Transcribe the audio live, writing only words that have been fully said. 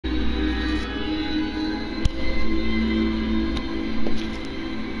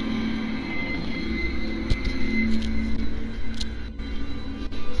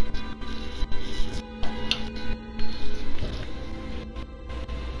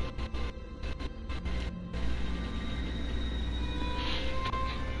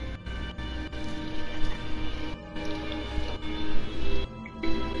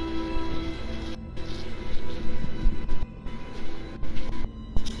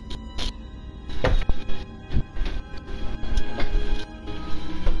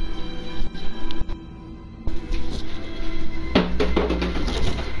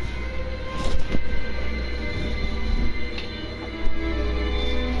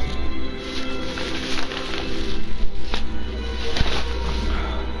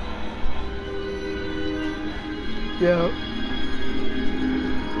Yeah.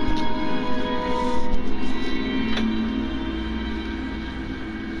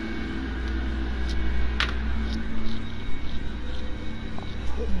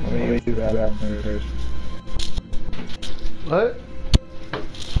 Let me do that first. What?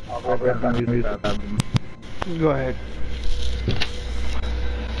 I'll grab that music. Go ahead.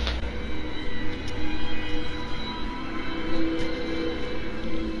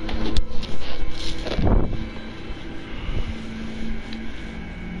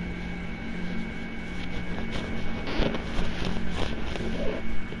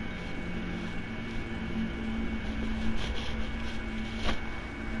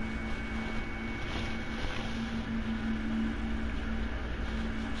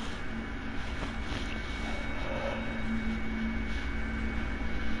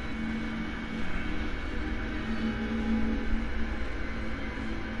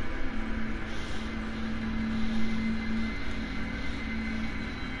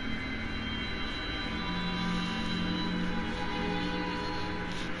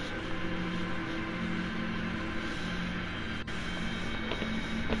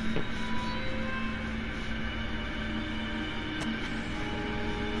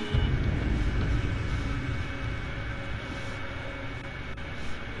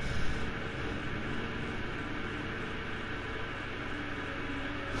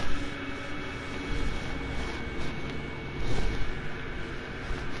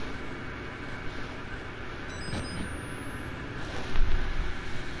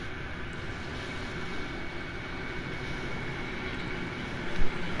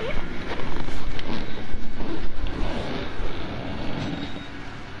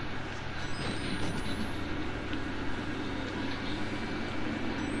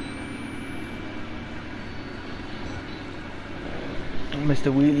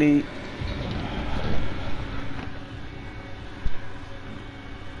 Mr. Wheatley.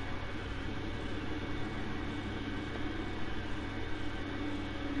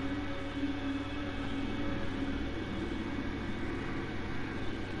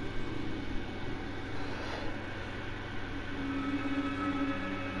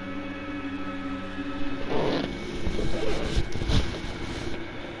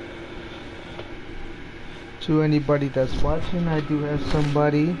 To anybody that's watching, I do have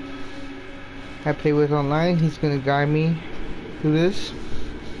somebody I play with online. He's gonna guide me through this.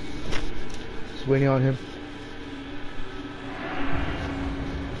 Just waiting on him.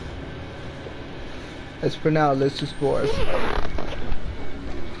 As for now, let's explore.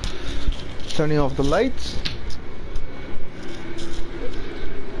 Turning off the lights.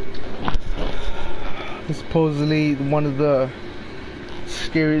 It's supposedly one of the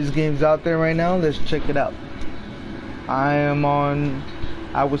scariest games out there right now. Let's check it out. I am on,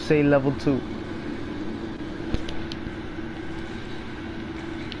 I would say, level 2.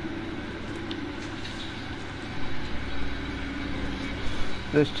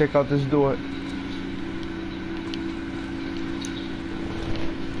 Let's check out this door.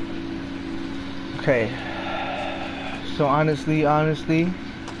 Okay. So honestly,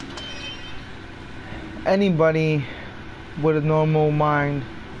 anybody with a normal mind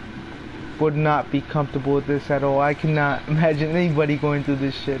would not be comfortable with this at all. I cannot imagine anybody going through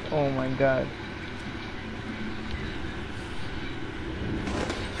this shit. Oh my god.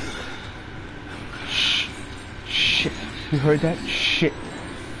 Shh. Shit. You heard that? Shit.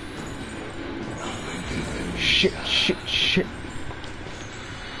 Shit, shit, shit.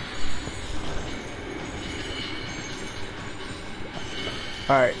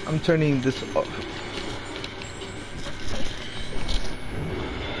 Alright, I'm turning this off.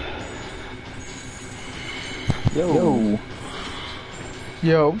 Yo.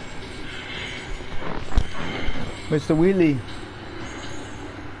 Yo. Mr. Wheatley.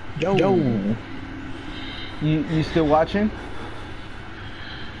 Yo. You still watching?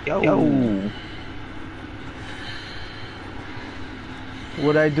 Yo.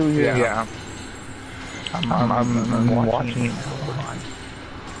 What I do here? Yeah. I'm watching it.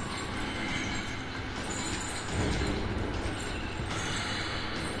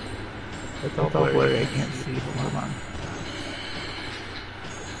 It's all blurry, I can't see. Hold on.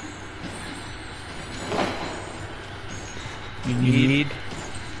 You need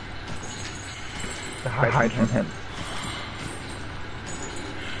to hide from him.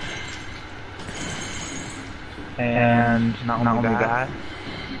 And not only that,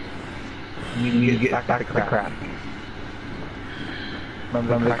 you need to get back to the crack.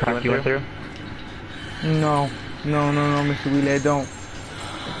 Remember the crack you went through? No, Mr. Wheatley, I don't.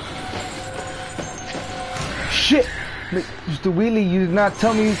 Shit! Mr. Wheatley, you did not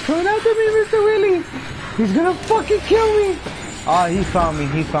tell me you coming after me, Mr. Wheatley! He's gonna fucking kill me! Oh, he found me,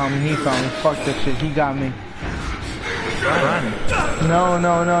 he found me, he found me. Fuck that shit, he got me. Run. No,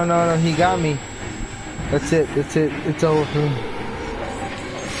 no, no, no, no, he got me. That's it, it's over for me.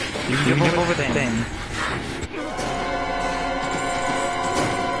 You can jump over the thing.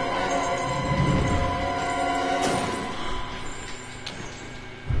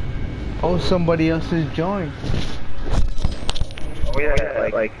 Oh, somebody else has joined. Oh yeah,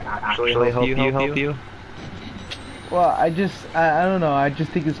 like actually help you? Well, I don't know, I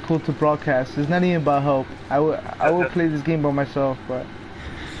just think it's cool to broadcast. It's not even about help. I will play this game by myself, but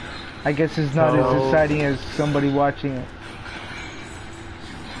I guess it's not as exciting as somebody watching it.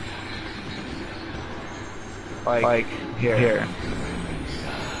 Like here.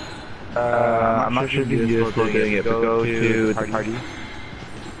 I'm not sure if you do this for getting it, but go to the party.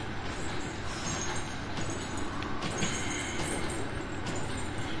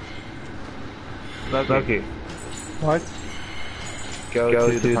 Okay. What? Go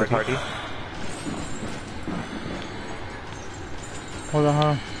to the party. Hold on,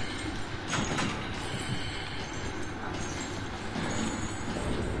 huh?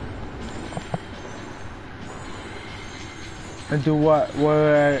 And do what?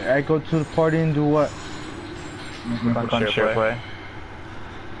 Where I go to the party and do what? Click on share play.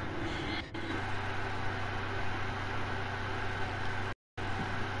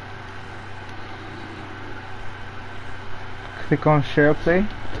 Click on share play?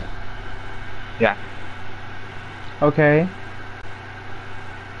 Yeah. Okay.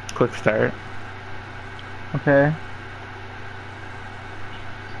 Click start. Okay.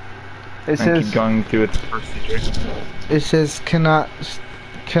 It says keep going through its procedure. It says cannot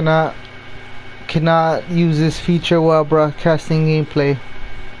use this feature while broadcasting gameplay.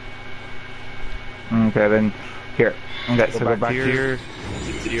 Okay, then here. Okay, so go back to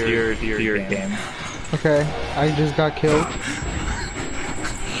your game. Okay, I just got killed.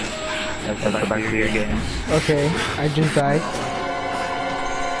 Go back to your game. Okay, I just died.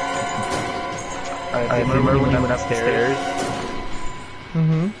 I remember when you went upstairs.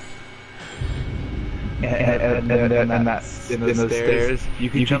 Mm-hmm. And that's in the stairs. You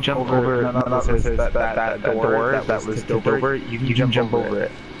can jump over that door that was tipped over. You can jump over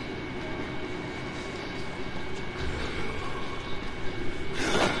it.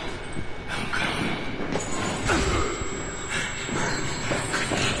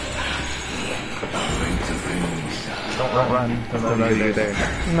 Don't run. Don't know you're there.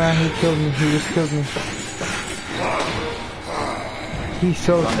 Nah, he killed me. He just killed me. He's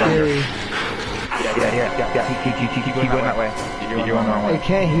so scary. Yeah. Keep going that way. You're going the wrong way. I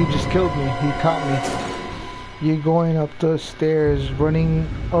can't. He just killed me. He caught me. You're going up the stairs, running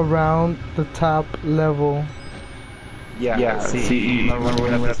around the top level. Yeah. See, you remember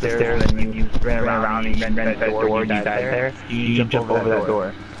when you went up the stairs and you ran around and you ran that door and you died there? You jump over that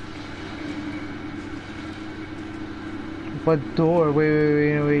door. What door?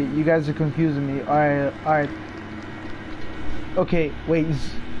 Wait. You guys are confusing me. Alright. Okay, wait.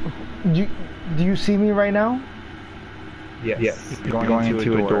 Do you see me right now? Yes. You're going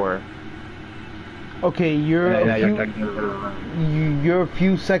into a door. Okay, you're a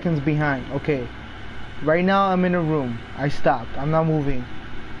few seconds behind. Okay. Right now I'm in a room. I stopped. I'm not moving.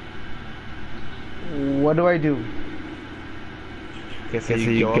 What do I do? Okay, so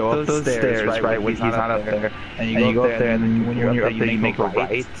you go up those stairs, right, when he's not up there, and you go up there, and then when you're up there, you make a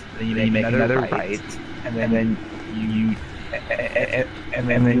right, then you make another right, and then you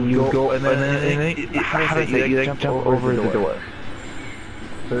go, and then how does it, you jump over the door.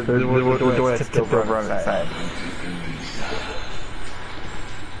 The door that's tipped over on the side.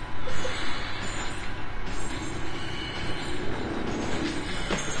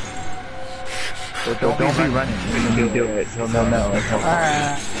 So don't be running. You can do it. He'll know.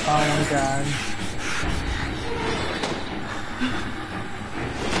 Alright. Oh my god.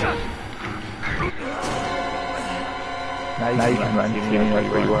 Now you can run. You can run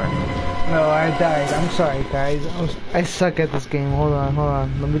where you are. No, I died. I'm sorry, guys. I suck at this game. Hold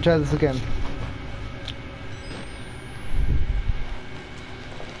on. Let me try this again.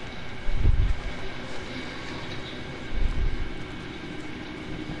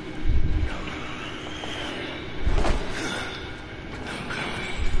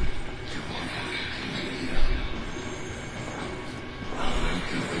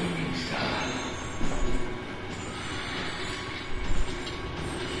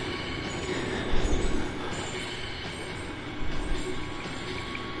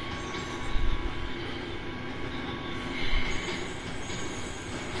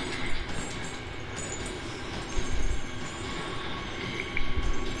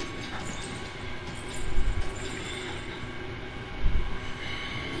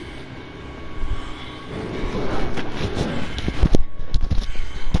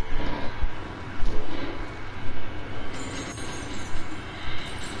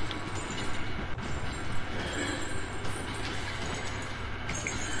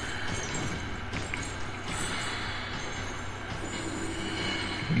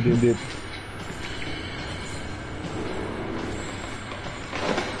 Dude.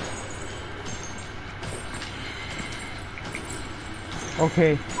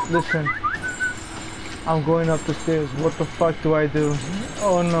 Okay, listen. I'm going up the stairs. What the fuck do I do?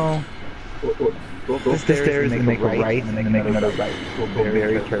 Oh no. Go up the stairs and make a right and then make another right. Go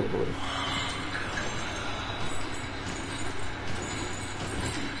very carefully.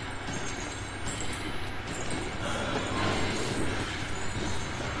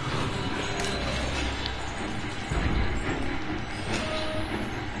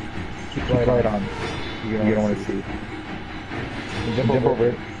 Keep the light on. You don't want to see. Jump over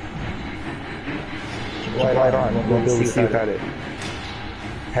it. Keep the light on. You won't be able to see without it.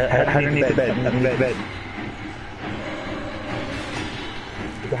 Head underneath the bed. Underneath the bed.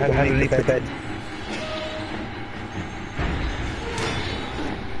 Head underneath the bed.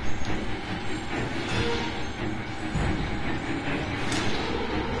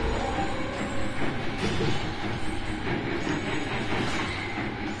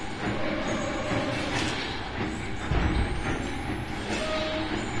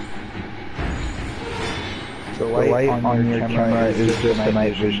 The light on your camera is just the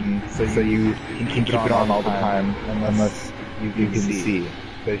night vision, so you can keep it on all the time, unless you can see.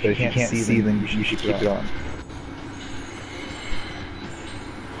 But if you can't see, then you should keep it on.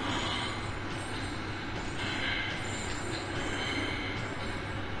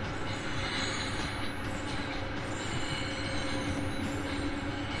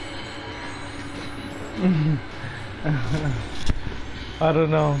 I don't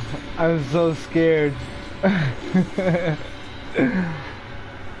know. I'm so scared.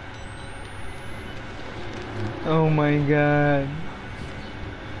 Oh my god.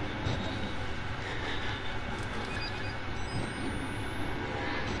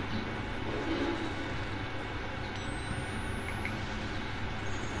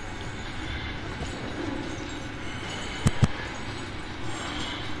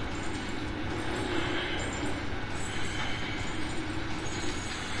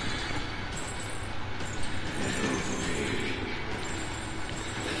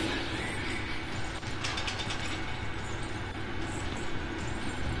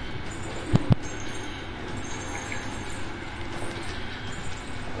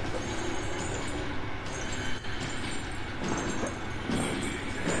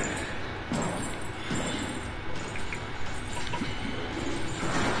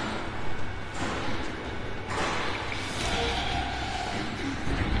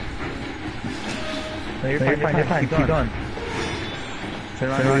 No, you're fine. Keep going. Turn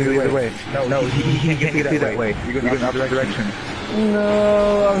around the other way. No, he can't get that way. You're going the opposite direction.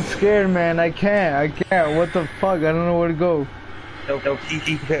 No, I'm scared, man. I can't. What the fuck? I don't know where to go. No,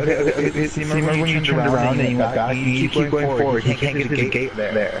 see, remember when you turned around and you went back? You keep going forward. He can't get to the gate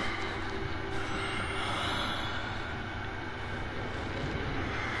there.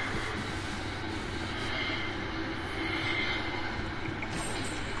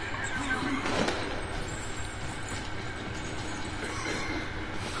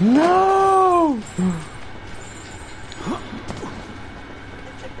 No!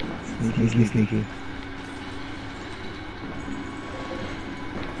 Sneaky.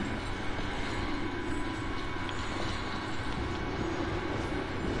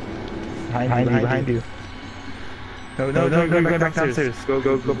 Behind you. No, go back downstairs. Go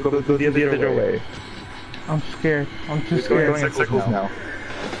the other doorway. I'm scared. I'm too scared. Going in circles now.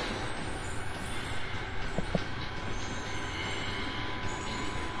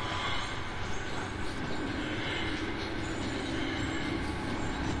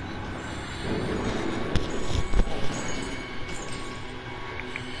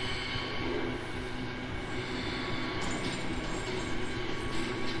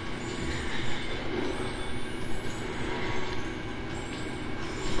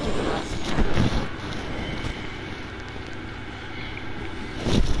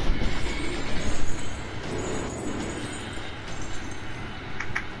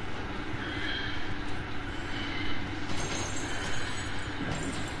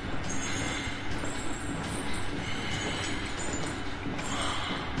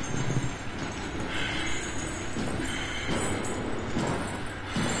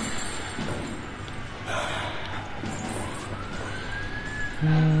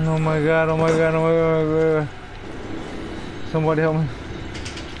 Oh my god. Somebody help me.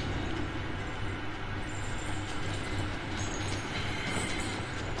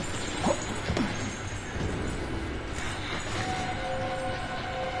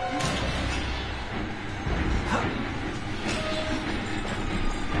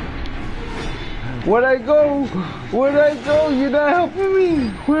 Where'd I go? You're not helping me. me!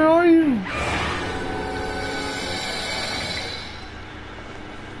 Where are you?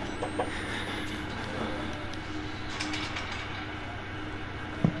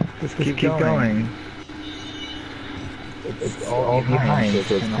 Just keep going. It's all behind,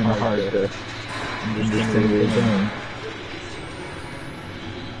 so it's kind of hard to understand what you're doing.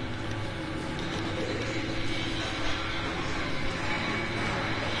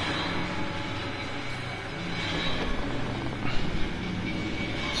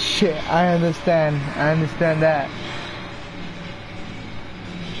 Shit, I understand that.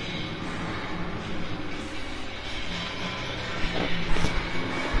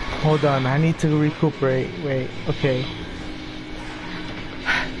 Hold on, I need to recuperate. Wait, okay.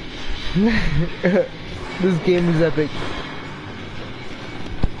 This game is epic.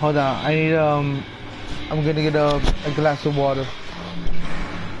 Hold on, I need I'm gonna get a glass of water.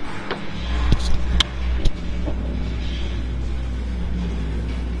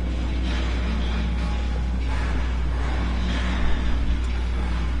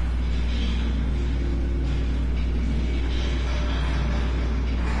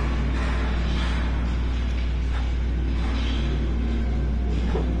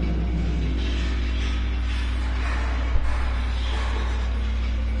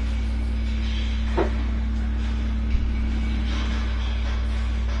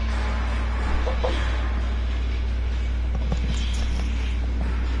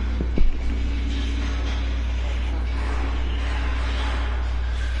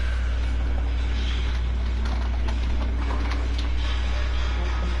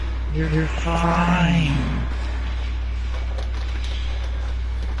 You're fine.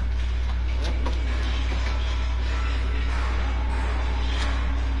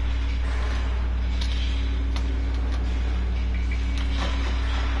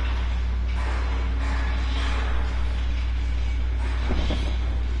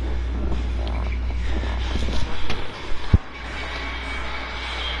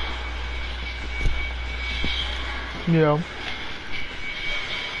 Yeah.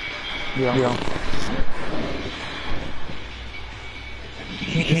 Yeah.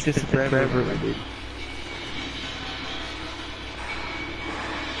 You can't just forever, dude.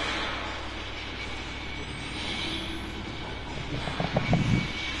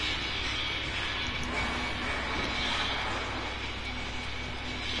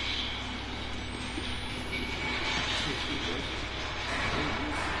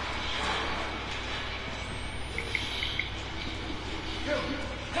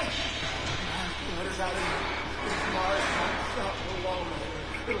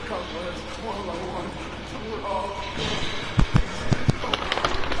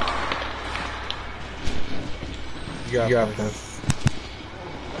 You got this.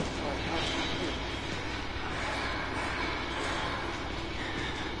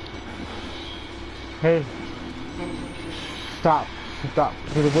 Hey. Stop. Stop.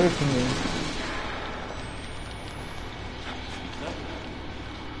 Get away from me.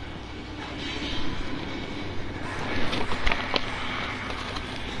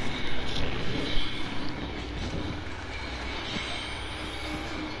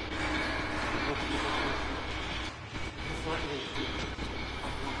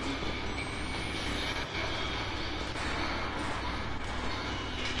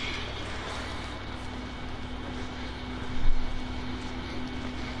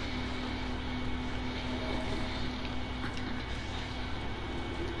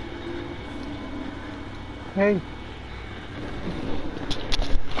 Hey.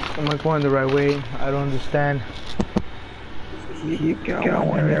 Am I going the right way? I don't understand. Keep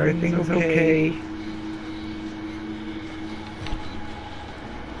going. Everything's okay.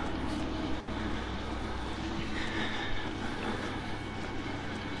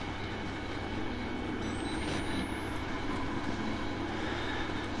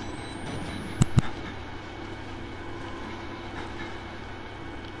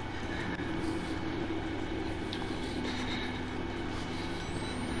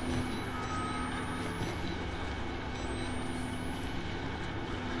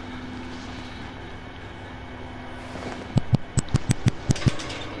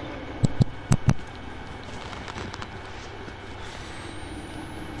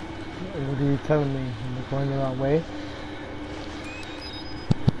 What are you telling me? Am I going the wrong way?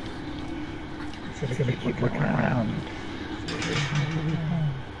 Just gonna keep looking around.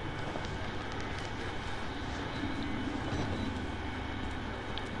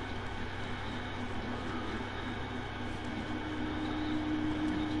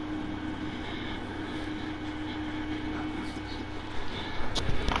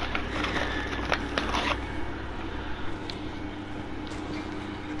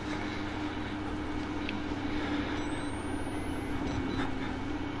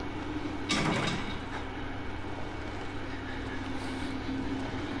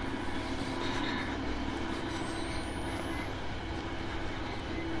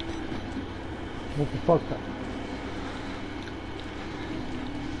 What the fuck?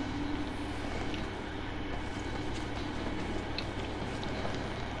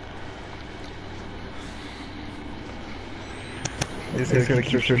 It's gonna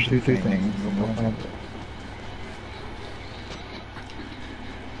keep searching through things.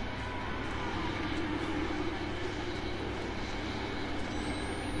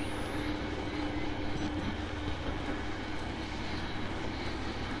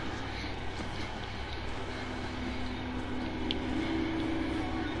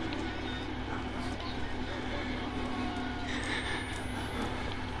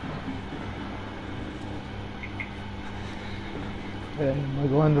 Am I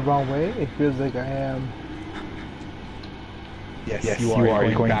going the wrong way? It feels like I am. Yes, you are.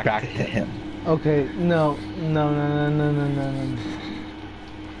 You're going back to him. Okay, no.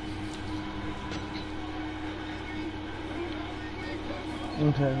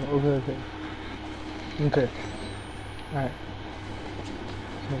 Okay. Alright.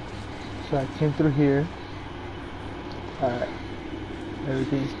 So I came through here. Alright.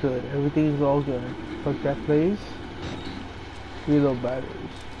 Everything's good. Everything's all good. Fuck that place. Reload batteries.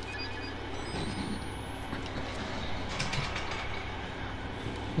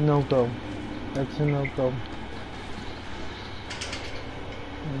 No go. That's a no go.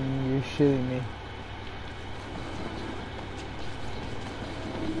 You're shitting me.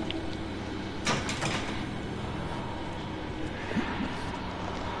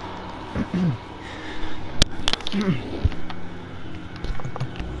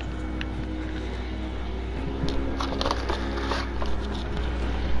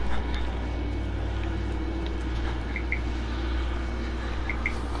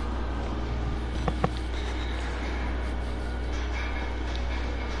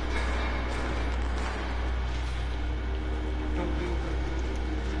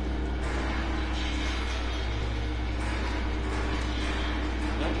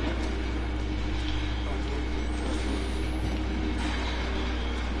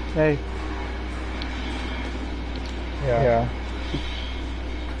 Hey. Yeah.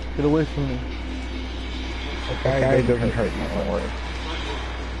 Get away from me. That guy doesn't hurt you, don't worry.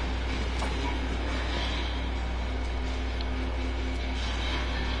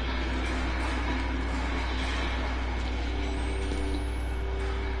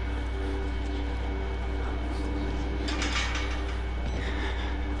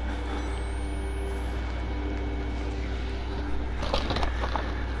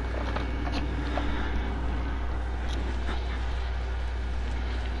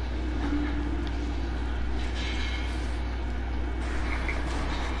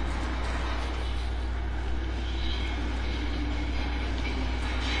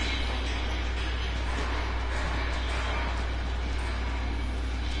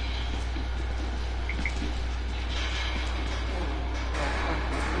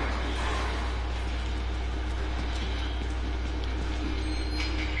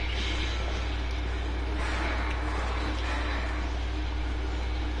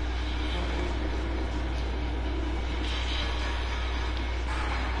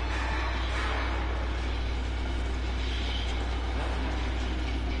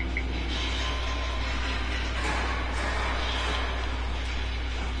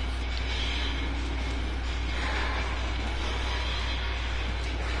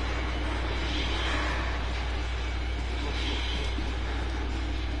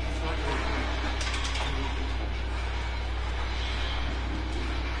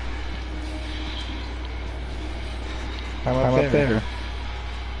 I'm up there.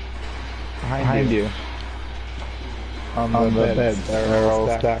 Behind you. On the bed. They're all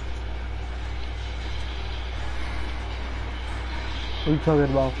stacked. What are you talking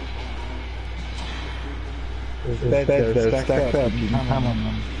about? There's beds there stacked up. You can climb on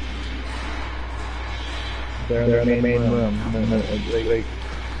them. They're in the main room.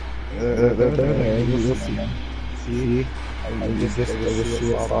 They're there. You'll see them. See? I just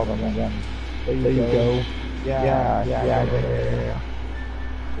see all of them again. There you go. Yeah.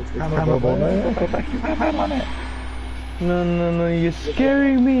 It's climbable. No, go back. You climb on it. No, you're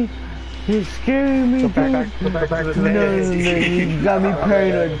scaring me. You're scaring me, Go back to the bed. No, you got me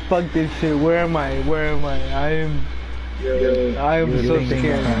paranoid. Fuck this shit. Where am I? I am so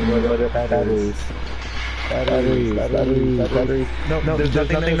scared. Batteries. No, there's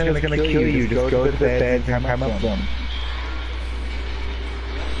nothing that's gonna kill you. Just go to the bed and climb up them.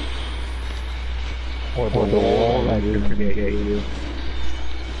 Or the wall that is gonna get you.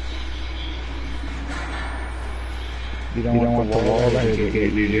 You don't want the wall that is gonna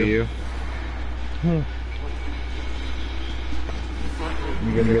get you, do you?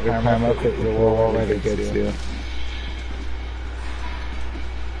 You gotta climb up it, the wall right against you.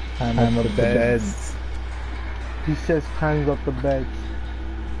 Climb up the beds. He says climbs up the beds.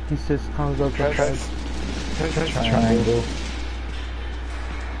 He says climbs up the beds. Triangle.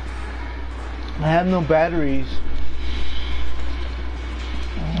 I have no batteries.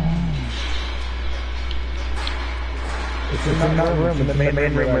 It's in that room. It's the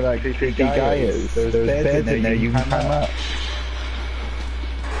main room where that creepy guy is. There's beds in there. You can climb up.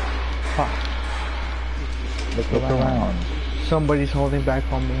 Fuck. Look around. Somebody's holding back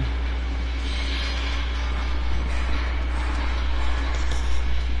on me.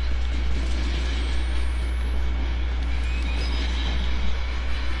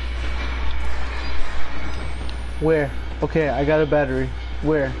 Where? Okay, I got a battery.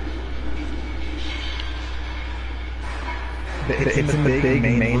 Where? It's in the big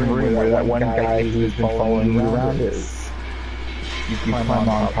main room where that one guy who's been following you around is. You can climb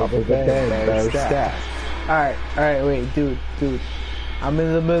on top of the bed. There's staff. Alright, wait, dude. I'm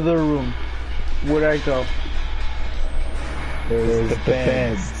in the middle of the room. Where'd I go? There's the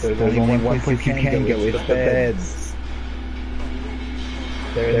beds. There's only one place you can go. It's the beds.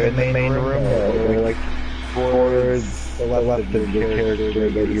 They're in the main room. They're like towards the left of your character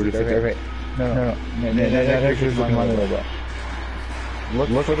that you were right. No. That character's looking on the left.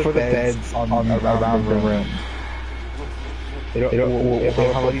 Look for the beds around the room.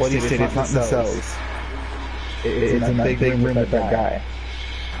 What do you say? It's not the cells. It's in that big room with that guy.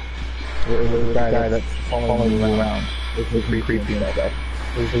 The guy that's following you around. It's creepy and stuff.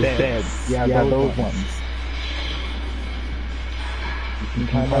 There's beds. Yeah, those ones. You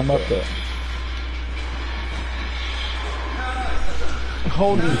can climb up there.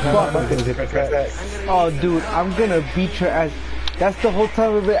 Holy fuck. Oh, dude, I'm gonna beat your ass. That's the whole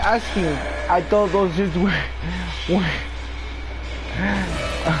time we've been asking. I thought those just were...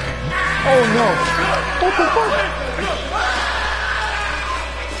 Oh no! What the fuck?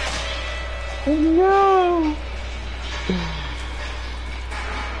 Oh no!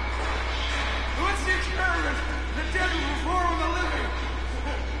 What's the experiment? The dead will reform the living.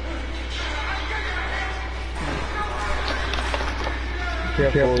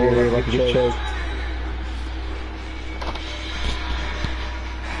 Careful, you're like to get choked.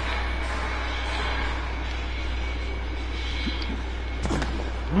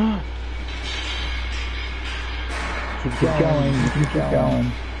 Keep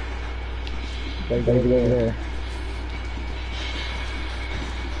going. Gotta get over there.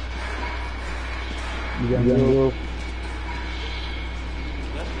 You gotta go.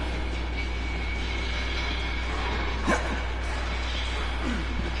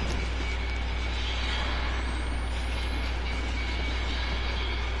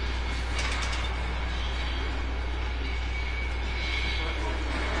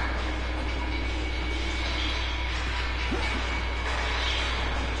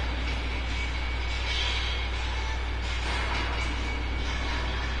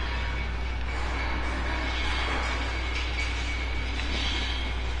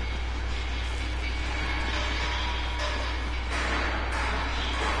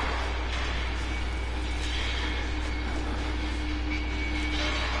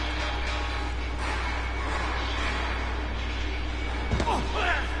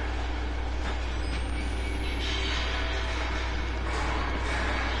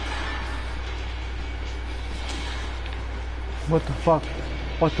 What the fuck?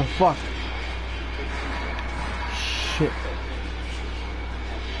 What the fuck? Shit.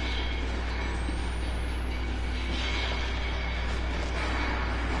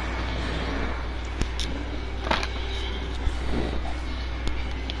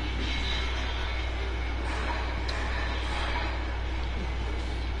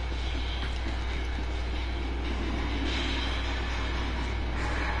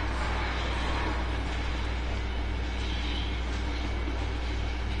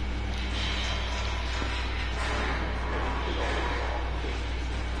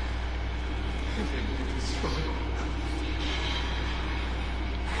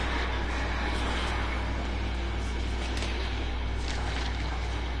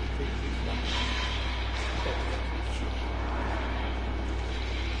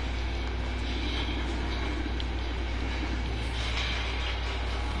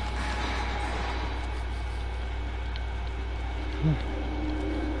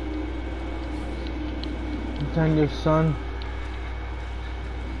 It's on your son.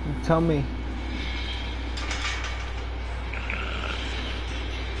 Tell me.